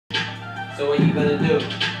So what you gonna do?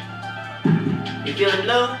 You feeling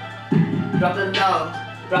low? Drop the low,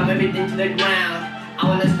 drop everything to the ground. I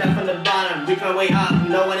wanna start from the bottom, reach my way up,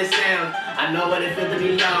 know what it sounds. I know what it feels to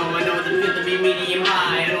be low, I know what it feels to be medium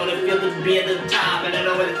high. I know what it feels to be at the top, and I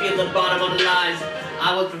know what it feels at the bottom of the lies.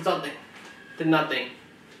 I went from something to nothing,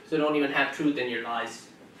 so don't even have truth in your lies.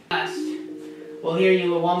 Last, we'll hear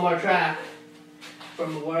you with one more track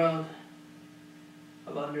from the world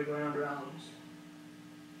of underground realms.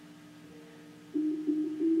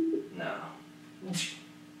 No.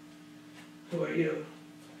 Who are you?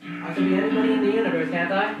 I could be anybody in the universe,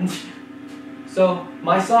 can't I? So,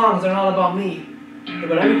 my songs are all about me. They're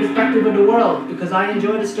about every perspective of the world, because I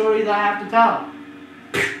enjoy the stories I have to tell.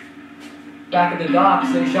 Back at the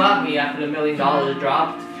docks, they shot me after the $1 million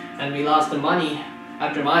dropped, and we lost the money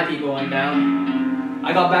after my people went down.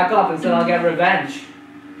 I got back up and said I'll get revenge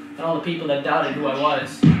on all the people that doubted who I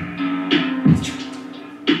was.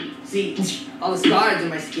 See, all the scars on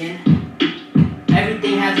my skin,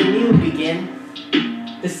 everything has a new begin.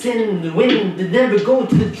 The sin, the wind, they never go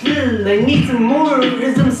to the drill. I need some more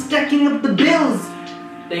as I'm stacking up the bills.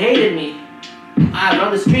 They hated me. I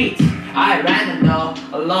run the streets. I ran them though,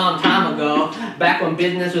 a long time ago. Back when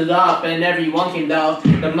business was up and everyone came down.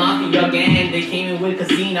 The Mafia gang, they came in with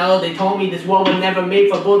casino. They told me this world was never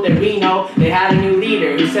made for both and Reno. They had a new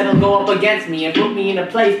leader who said he'll go up against me and put me in a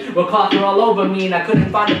place where cops were all over me and I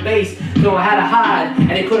couldn't find a base. So I had to hide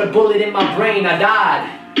and they put a bullet in my brain. I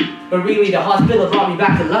died. But really the hospital brought me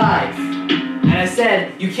back to life. And I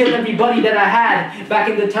said, you killed everybody that I had back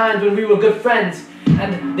in the times when we were good friends.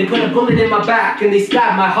 And they put a bullet in my back and they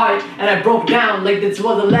stabbed my heart and I broke down like this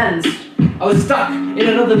was a lens. I was stuck in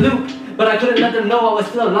another loop, but I couldn't let them know I was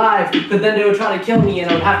still alive, because then they would try to kill me and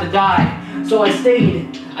I would have to die. So I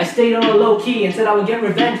stayed on a low key and said I would get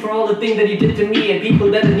revenge for all the things that he did to me and people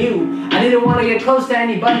that I knew. I didn't want to get close to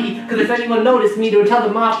anybody, because if anyone noticed me they would tell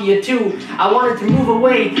the Mafia too. I wanted to move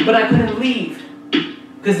away, but I couldn't leave,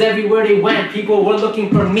 because everywhere they went people were looking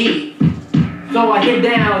for me. So I hid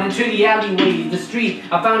down into the alleyways, the street.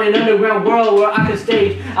 I found an underground world where I could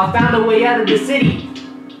stay. I found a way out of the city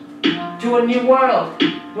to a new world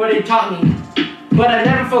where they taught me. But I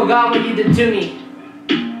never forgot what you did to me.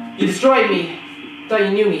 You destroyed me. Thought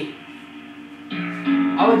you knew me.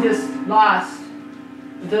 I was just lost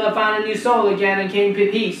until I found a new soul again and came to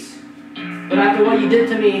peace. But after what you did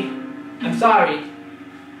to me, I'm sorry.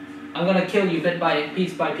 I'm gonna kill you bit by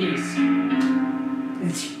piece by piece.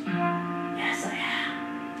 Yes, I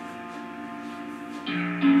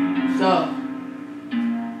am. So,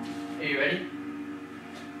 are you ready?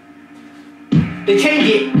 They changed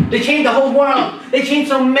it. They changed the whole world. They changed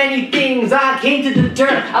so many things. I came to the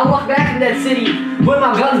dirt. I walked back in that city with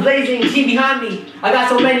my guns blazing. She behind me. I got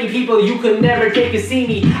so many people you could never take to see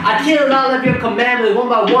me. I killed all of your commanders one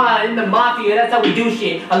by one in the Mafia. That's how we do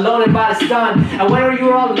shit. Alone and by the stun. And whenever you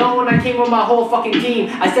were all alone, I came with my whole fucking team.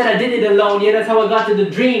 I said I did it alone. Yeah, that's how I got to the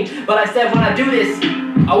dream. But I said when I do this,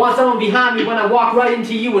 I want someone behind me when I walk right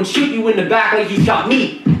into you and shoot you in the back like you shot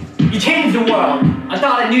me. You changed the world. I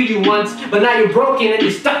thought I knew you once, but now you're broken and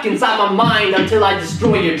you're stuck inside my mind until I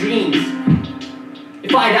destroy your dreams.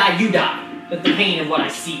 If I die, you die. That's the pain of what I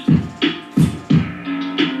see.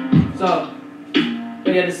 So, what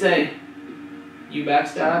do you have to say? You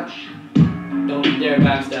backstab? Don't you dare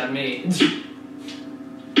backstab me.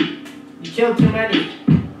 You killed too many.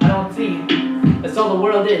 I don't see. That's all the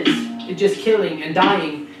world is. It's just killing and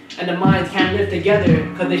dying. And the minds can't live together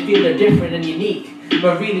because they feel they're different and unique.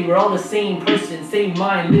 But really, we're all the same person, same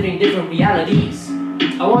mind, living different realities.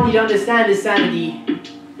 I want you to understand this sanity.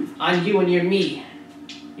 I'm you and you're me.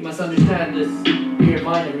 You must understand this weird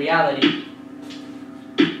mind and reality.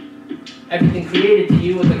 Everything created to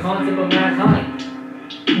you is the concept of mankind.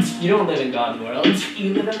 You don't live in God's world,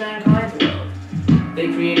 you live in mankind's world. They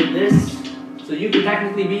created this, so you can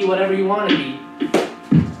technically be whatever you want to be.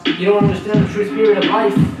 You don't understand the true spirit of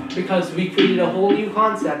life, because we created a whole new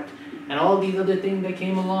concept. And all these other things that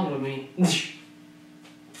came along with me. This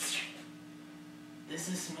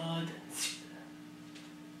is smooth.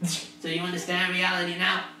 So you understand reality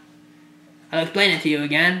now? I'll explain it to you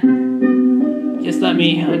again. Just let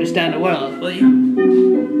me understand the world, will you?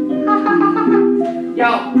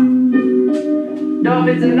 Yo! Dope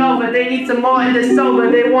isn't over, they need some more in this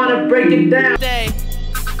sober, they wanna break it down.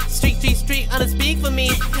 Street, unspeak for me,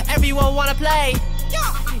 everyone wanna play.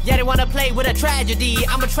 Yeah, they wanna play with a tragedy.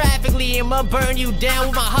 I'ma tragically, I'ma burn you down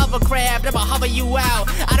with my hovercraft. I'ma hover you out.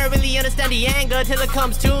 I don't really understand the anger till it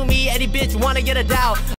comes to me. Any bitch wanna get a doubt.